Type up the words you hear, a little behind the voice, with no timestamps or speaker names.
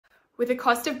With the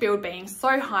cost of build being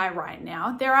so high right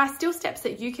now, there are still steps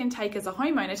that you can take as a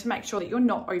homeowner to make sure that you're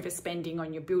not overspending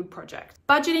on your build project.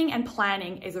 Budgeting and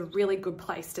planning is a really good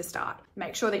place to start.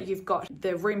 Make sure that you've got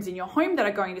the rooms in your home that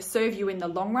are going to serve you in the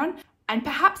long run, and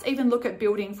perhaps even look at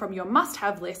building from your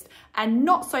must-have list and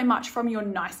not so much from your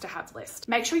nice-to-have list.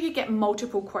 Make sure you get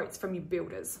multiple quotes from your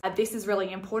builders. This is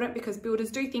really important because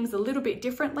builders do things a little bit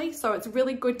differently, so it's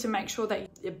really good to make sure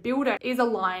that the builder is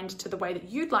aligned to the way that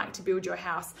you'd like to build your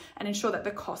house and ensure that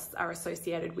the costs are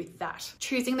associated with that.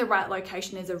 Choosing the right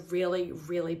location is a really,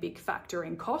 really big factor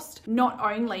in cost. Not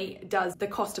only does the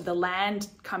cost of the land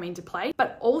come into play,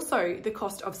 but also the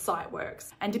cost of site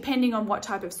works. And depending on what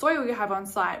type of soil you have on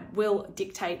site will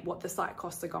dictate what the site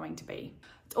costs are going to be.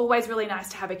 It's always really nice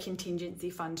to have a contingency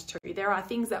fund too. There are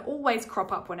things that always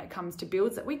crop up when it comes to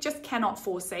builds that we just cannot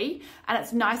foresee, and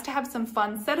it's nice to have some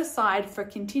funds set aside for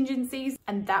contingencies,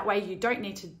 and that way you don't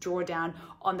need to draw down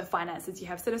on the finances you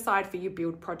have set aside for your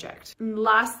build project. And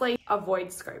lastly,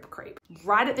 avoid scope creep.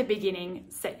 Right at the beginning,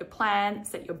 set your plan,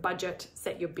 set your budget,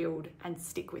 set your build, and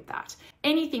stick with that.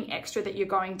 Anything extra that you're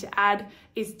going to add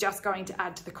is just going to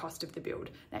add to the cost of the build.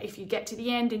 Now, if you get to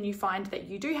the end and you find that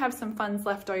you do have some funds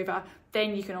left over,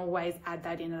 then you can always add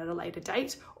that in at a later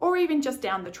date, or even just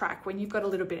down the track when you've got a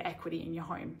little bit of equity in your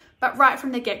home. But right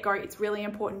from the get-go, it's really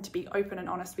important to be open and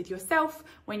honest with yourself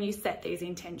when you set these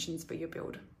intentions for your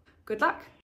build. Good luck.